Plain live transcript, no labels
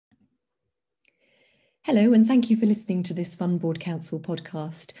Hello, and thank you for listening to this Fund Board Council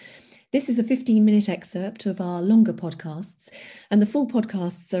podcast. This is a 15-minute excerpt of our longer podcasts, and the full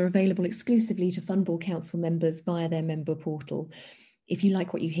podcasts are available exclusively to Fund Board Council members via their member portal. If you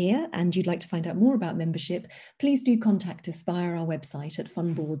like what you hear and you'd like to find out more about membership, please do contact us via our website at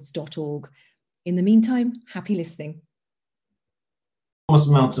fundboards.org. In the meantime, happy listening.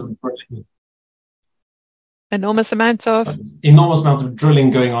 Enormous amount of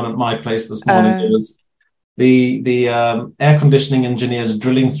drilling going on at my place this morning. There was the air conditioning engineers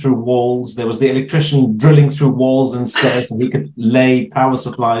drilling through walls. There was the electrician drilling through walls and stairs so he could lay power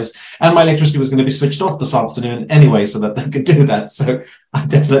supplies. And my electricity was going to be switched off this afternoon anyway so that they could do that. So I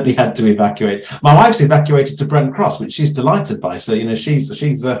definitely had to evacuate. My wife's evacuated to Brent Cross, which she's delighted by. So, you know, she's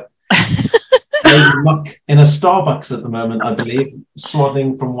muck in a Starbucks at the moment, I believe,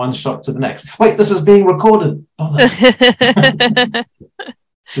 swaddling from one shop to the next. Wait, this is being recorded. Bother.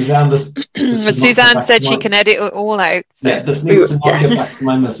 Suzanne, Suzanne said she can edit it all out. So. Yeah, this needs to not get back to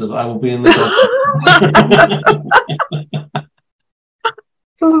my missus. I will be in the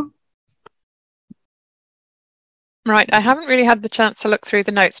Right, I haven't really had the chance to look through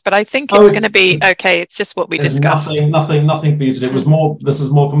the notes, but I think it's going to be okay. It's just what we discussed. Nothing for you to do. It was more. This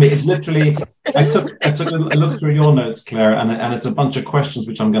is more for me. It's literally. I took a look through your notes, Claire, and it's a bunch of questions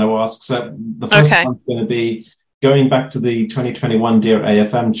which I'm going to ask. So the first one's going to be going back to the 2021 Dear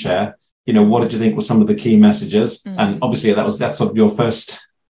AFM chair. You know, what did you think were some of the key messages? And obviously that's sort of your first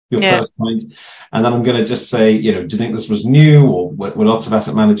point. And then I'm going to just say, you know, do you think this was new, or were lots of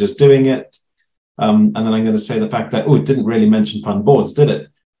asset managers doing it? And then I'm going to say the fact that, it didn't really mention fund boards, did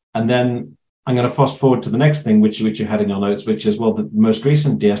it? And then I'm going to fast forward to the next thing, which you had in your notes, which is, well, the most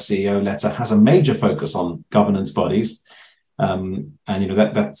recent Dear CEO letter has a major focus on governance bodies. And, you know,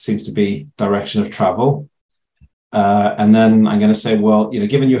 that seems to be direction of travel. And then I'm going to say, well, you know,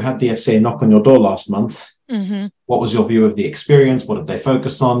 given you had the FCA knock on your door last month, what was your view of the experience? What did they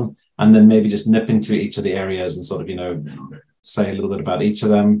focus on? And then maybe just nip into each of the areas and sort of, you know, say a little bit about each of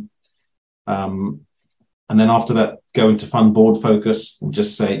them. And then after that, go into fund board focus and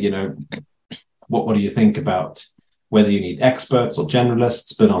just say, you know, what do you think about whether you need experts or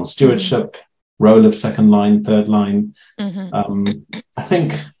generalists, but on stewardship, role of second line, third line. I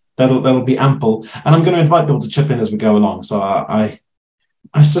think that'll be ample. And I'm going to invite people to chip in as we go along. So I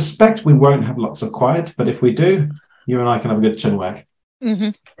suspect we won't have lots of quiet, but if we do, you and I can have a good chin wag.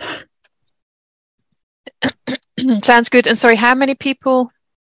 Sounds good. And sorry, how many people?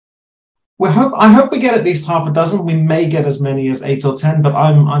 I hope we get at least half a dozen. We may get as many as 8 or 10, but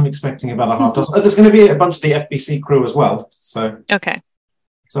I'm expecting about a half dozen. There's going to be a bunch of the FBC crew as well. So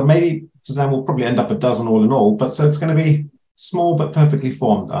So maybe Suzanne will probably end up a dozen all in all. But so it's going to be small but perfectly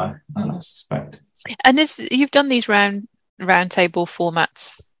formed, I suspect. And you've done these round table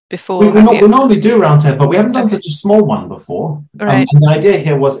formats before. We normally do round table, but we haven't done such a small one before. Right. And the idea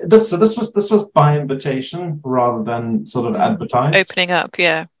here was this was by invitation rather than sort of advertised. Opening up,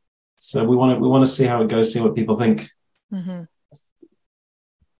 yeah. So we want to see how it goes, see what people think.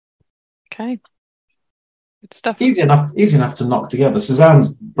 Okay, good stuff. It's easy enough to knock together.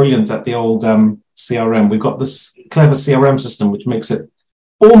 Suzanne's brilliant at the old CRM. We've got this clever CRM system which makes it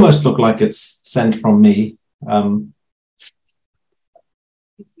almost look like it's sent from me.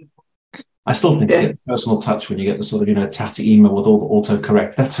 I still think you get personal touch when you get the sort of, you know, tatty email with all the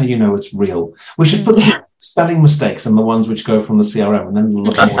autocorrect. That's how you know it's real. We should put some spelling mistakes in the ones which go from the CRM, and then it'll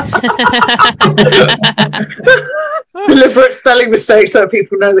look more deliberate spelling mistakes so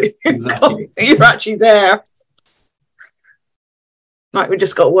people know that you're actually there. Right, we've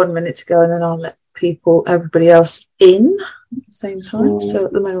just got 1 minute to go, and then I'll let everybody else in at the same time. So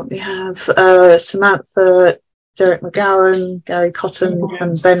at the moment we have Samantha, Derek McGowan, Gary Cotton,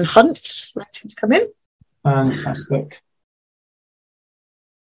 and Ben Hunt waiting to come in. Fantastic.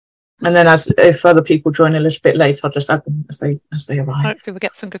 And then if other people join a little bit late, I'll just add them as they arrive. Hopefully we'll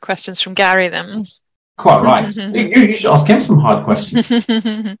get some good questions from Gary then. Quite right. You should ask him some hard questions.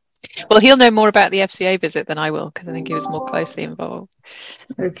 Well, he'll know more about the FCA visit than I will, because I think he was more closely involved.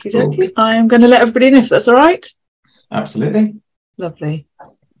 Okie dokie. I am going to let everybody in if that's all right. Absolutely. Lovely.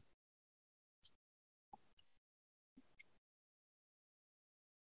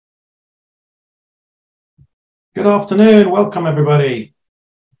 Good afternoon. Welcome, everybody.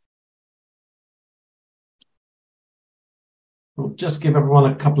 We'll just give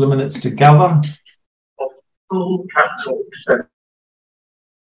everyone a couple of minutes to gather.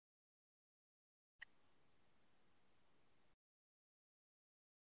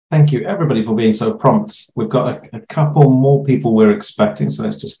 Thank you, everybody, for being so prompt. We've got a couple more people we're expecting, so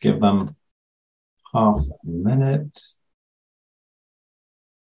let's just give them half a minute.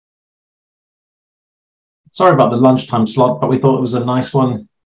 Sorry about the lunchtime slot, but we thought it was a nice one.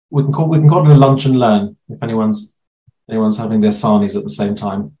 We can call it a lunch and learn if anyone's having their sarnies at the same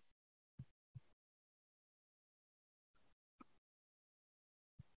time.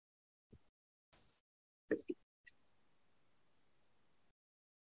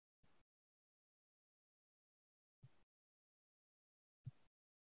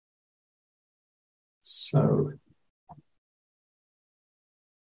 So,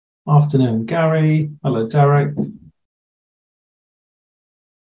 afternoon, Gary. Hello, Derek.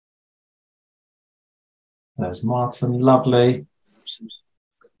 There's Martin. Lovely.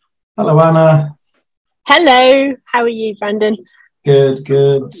 Hello, Anna. Hello. How are you, Brandon? Good,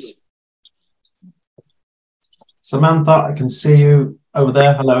 good. Samantha, I can see you over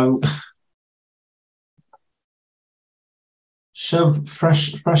there. Hello. Shiv,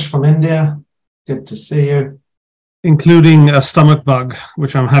 fresh from India. Good to see you. Including a stomach bug,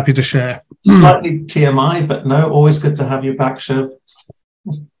 which I'm happy to share. Slightly TMI, but no, always good to have you back, Shiv.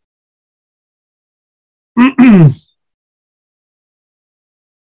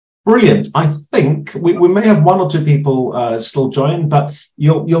 Brilliant. I think we may have one or two people still join, but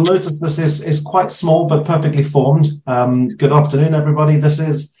you'll notice this is quite small but perfectly formed. Good afternoon, everybody. This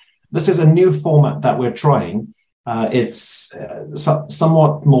is a new format that we're trying. It's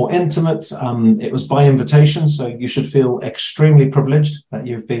somewhat more intimate. It was by invitation, so you should feel extremely privileged that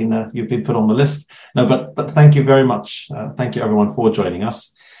you've been put on the list. No, but thank you very much. Thank you, everyone, for joining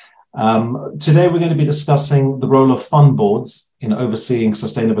us. Today, we're going to be discussing the role of fund boards in overseeing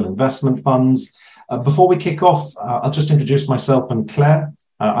sustainable investment funds. Before we kick off, I'll just introduce myself and Claire.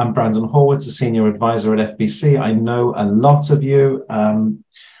 I'm Brandon Horwitz, a senior advisor at FBC. I know a lot of you,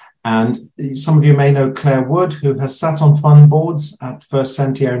 and some of you may know Claire Wood, who has sat on fund boards at First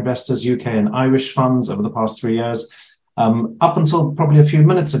Sentier Investors UK and Irish funds over the past 3 years. Up until probably a few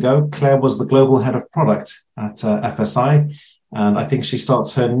minutes ago, Claire was the global head of product at FSI. And I think she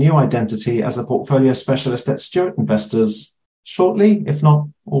starts her new identity as a portfolio specialist at Stewart Investors shortly, if not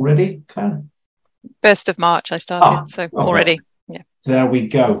already, Claire? 1st of March I started, already. Yeah. There we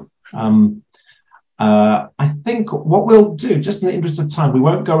go. I think what we'll do, just in the interest of time, we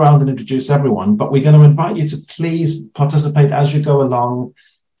won't go around and introduce everyone, but we're going to invite you to please participate as you go along.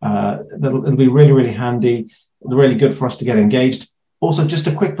 It'll be really, really handy, really good for us to get engaged. Also, just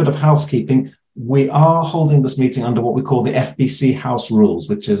a quick bit of housekeeping. We are holding this meeting under what we call the FBC House Rules,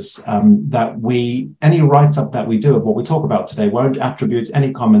 which is that any write-up that we do of what we talk about today won't attribute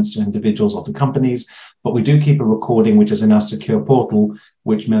any comments to individuals or to companies, but we do keep a recording, which is in our secure portal,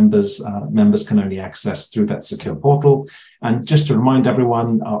 which members can only access through that secure portal. And just to remind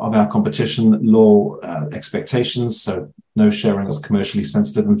everyone of our competition law expectations, so no sharing of commercially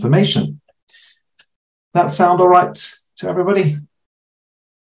sensitive information. That sound all right to everybody?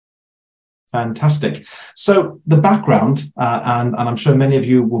 Fantastic. So the background, and I'm sure many of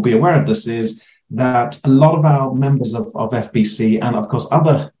you will be aware of this, is that a lot of our members of FBC and, of course,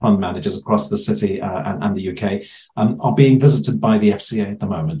 other fund managers across the city and the UK are being visited by the FCA at the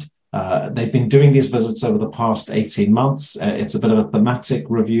moment. They've been doing these visits over the past 18 months. It's a bit of a thematic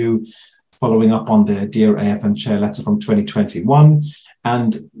review following up on the Dear AFM Chair letter from 2021.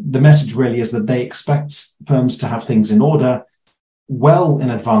 And the message really is that they expect firms to have things in order well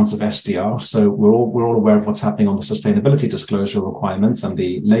in advance of SDR. So we're all aware of what's happening on the sustainability disclosure requirements and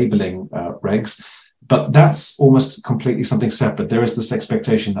the labeling regs, but that's almost completely something separate. There is this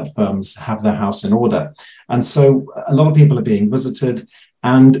expectation that firms have their house in order. And so a lot of people are being visited.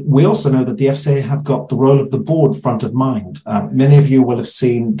 And we also know that the FCA have got the role of the board front of mind. Many of you will have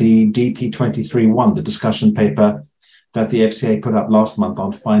seen the DP23-1, the discussion paper that the FCA put out last month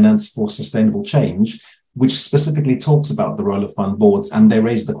on finance for sustainable change, which specifically talks about the role of fund boards, and they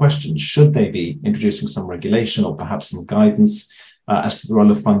raise the question, should they be introducing some regulation or perhaps some guidance as to the role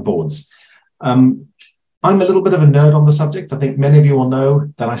of fund boards? I'm a little bit of a nerd on the subject. I think many of you will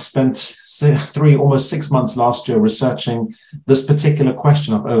know that I spent almost 6 months last year researching this particular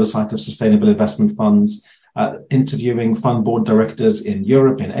question of oversight of sustainable investment funds, interviewing fund board directors in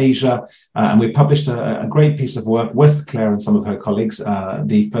Europe, in Asia, and we published a great piece of work with Claire and some of her colleagues,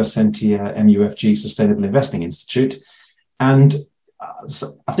 the First Sentier MUFG Sustainable Investing Institute. And so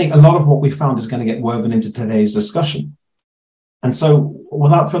I think a lot of what we found is going to get woven into today's discussion. And so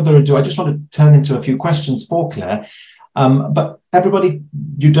without further ado, I just want to turn into a few questions for Claire. But everybody,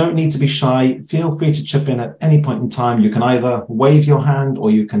 you don't need to be shy. Feel free to chip in at any point in time. You can either wave your hand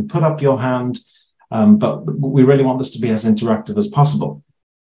or you can put up your hand. But we really want this to be as interactive as possible.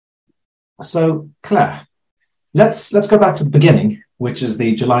 So, Claire, let's go back to the beginning, which is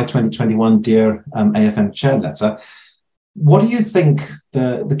the July 2021 Dear AFM Chair letter. What do you think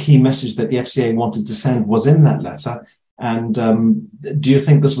the key message that the FCA wanted to send was in that letter? And do you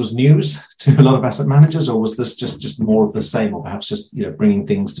think this was news to a lot of asset managers, or was this just more of the same, or perhaps just bringing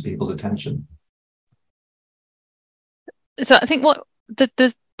things to people's attention? So I think what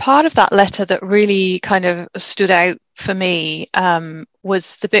the part of that letter that really kind of stood out for me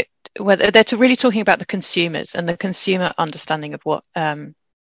was the bit where they're really talking about the consumers and the consumer understanding of what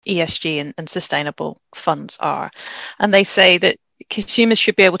ESG and sustainable funds are. And they say that consumers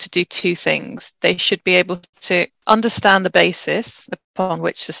should be able to do two things. They should be able to understand the basis upon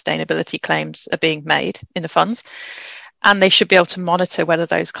which sustainability claims are being made in the funds, and they should be able to monitor whether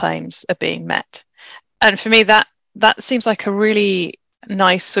those claims are being met. And for me, that seems like a really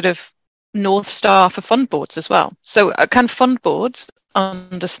nice sort of North Star for fund boards as well. So can fund boards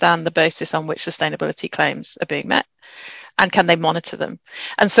understand the basis on which sustainability claims are being met, and can they monitor them?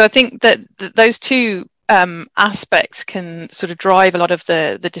 And so I think that those two aspects can sort of drive a lot of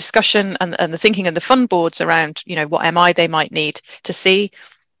the discussion and the thinking of the fund boards around, what MI they might need to see,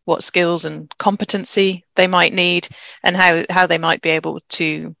 what skills and competency they might need, and how they might be able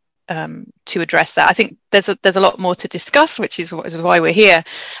to address that. I think there's a lot more to discuss, which is why we're here.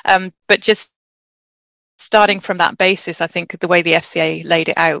 But just starting from that basis, I think the way the FCA laid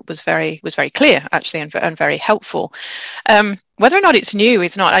it out was very clear, actually, and very helpful. Whether or not it's new,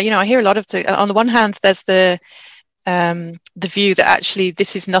 it's not. I hear a lot of on the one hand, there's the view that actually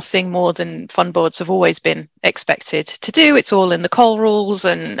this is nothing more than fund boards have always been expected to do. It's all in the call rules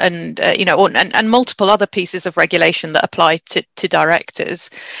and multiple other pieces of regulation that apply to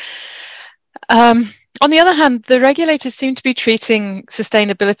directors. On the other hand, the regulators seem to be treating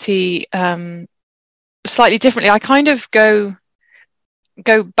sustainability slightly differently. I kind of go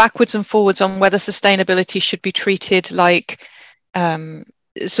backwards and forwards on whether sustainability should be treated like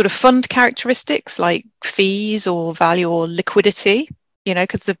sort of fund characteristics like fees or value or liquidity,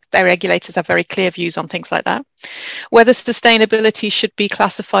 because the regulators have very clear views on things like that. Whether sustainability should be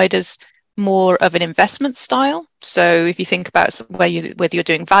classified as more of an investment style. So if you think about whether you're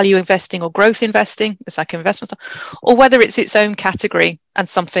doing value investing or growth investing, it's like an investment style, or whether it's its own category and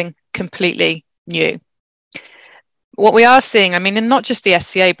something completely new. What we are seeing, and not just the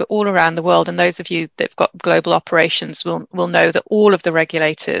FCA, but all around the world, and those of you that've got global operations will know that all of the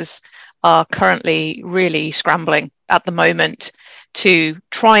regulators are currently really scrambling at the moment to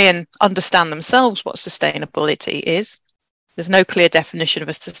try and understand themselves what sustainability is. There's no clear definition of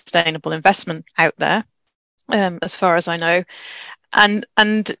a sustainable investment out there, as far as I know. And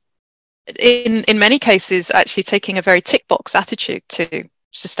in many cases, actually taking a very tick box attitude to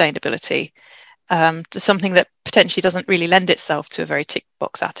sustainability, to something that potentially doesn't really lend itself to a very tick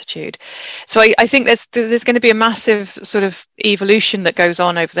box attitude. So I think there's going to be a massive sort of evolution that goes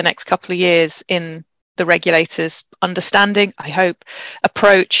on over the next couple of years in the regulators' understanding, I hope,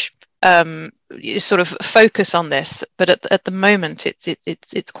 approach, sort of focus on this. But at the moment,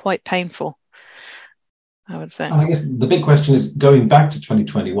 it's quite painful, I would say. And I guess the big question is, going back to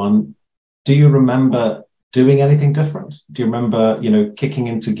 2021, do you remember doing anything different? Do you remember, kicking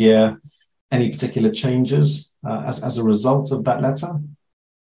into gear any particular changes as a result of that letter?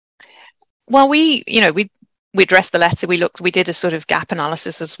 Well, we addressed the letter. We did a sort of gap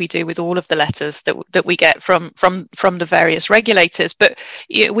analysis, as we do with all of the letters that we get from the various regulators. But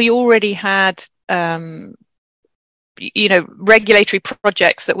we already had regulatory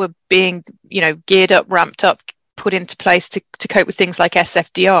projects that were being geared up, ramped up, put into place to cope with things like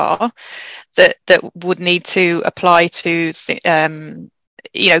SFDR that would need to apply to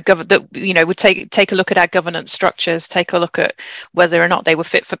would take a look at our governance structures, take a look at whether or not they were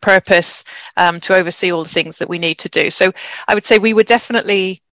fit for purpose, to oversee all the things that we need to do. So I would say we were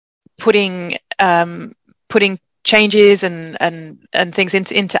definitely putting changes and things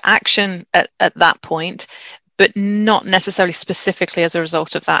into action at that point, but not necessarily specifically as a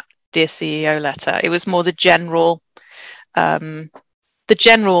result of that Dear CEO letter. It was more the general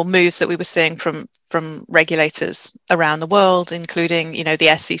moves that we were seeing from regulators around the world, including,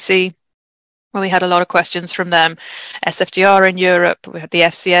 the SEC, where we had a lot of questions from them, SFDR in Europe, we had the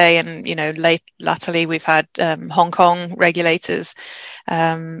FCA, and, latterly we've had Hong Kong regulators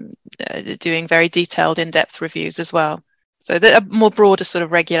doing very detailed, in-depth reviews as well. So a more broader sort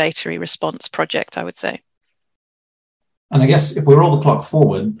of regulatory response project, I would say. And I guess if we roll the clock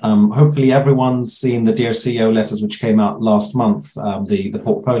forward, hopefully everyone's seen the Dear CEO letters which came out last month, the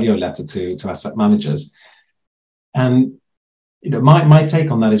portfolio letter to asset managers. And my take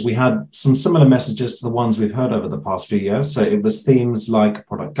on that is we had some similar messages to the ones we've heard over the past few years. So it was themes like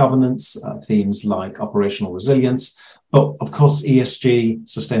product governance, themes like operational resilience, but of course ESG,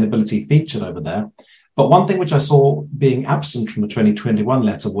 sustainability featured over there. But one thing which I saw being absent from the 2021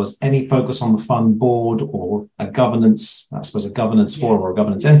 letter was any focus on the fund board or a governance, I suppose, a governance forum or a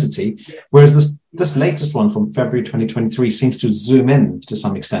governance entity, whereas this latest one from February 2023 seems to zoom in to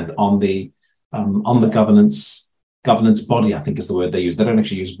some extent on the governance body, I think is the word they use. They don't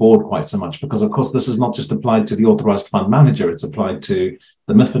actually use board quite so much because, of course, this is not just applied to the authorized fund manager, it's applied to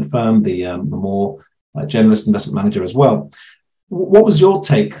the MiFID firm, the more generalist investment manager as well. What was your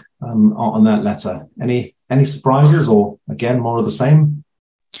take on that letter? Any surprises, or again more of the same?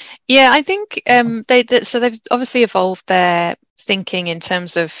 Yeah, I think they've obviously evolved their thinking in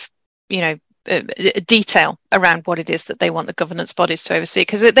terms of detail around what it is that they want the governance bodies to oversee,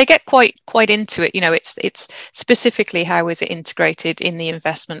 because they get quite into it. It's specifically how is it integrated in the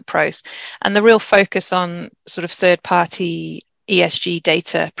investment process, and the real focus on sort of third party ESG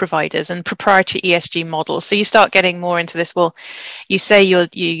data providers and proprietary ESG models. So you start getting more into this. Well, you say you're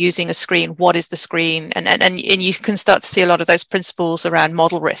using a screen. What is the screen? And you can start to see a lot of those principles around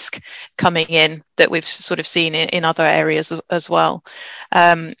model risk coming in that we've sort of seen in other areas as well.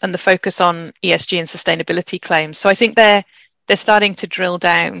 And the focus on ESG and sustainability claims. So I think they're starting to drill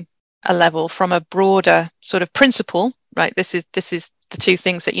down a level from a broader sort of principle, right? This is the two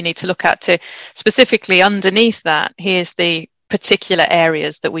things that you need to look at, to specifically underneath that, here's the particular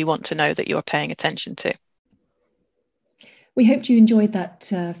areas that we want to know that you're paying attention to. We hoped you enjoyed that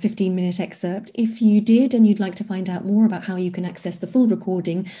 15-minute excerpt. If you did and you'd like to find out more about how you can access the full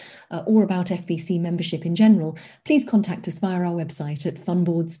recording or about FBC membership in general, please contact us via our website at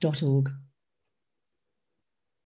funboards.org.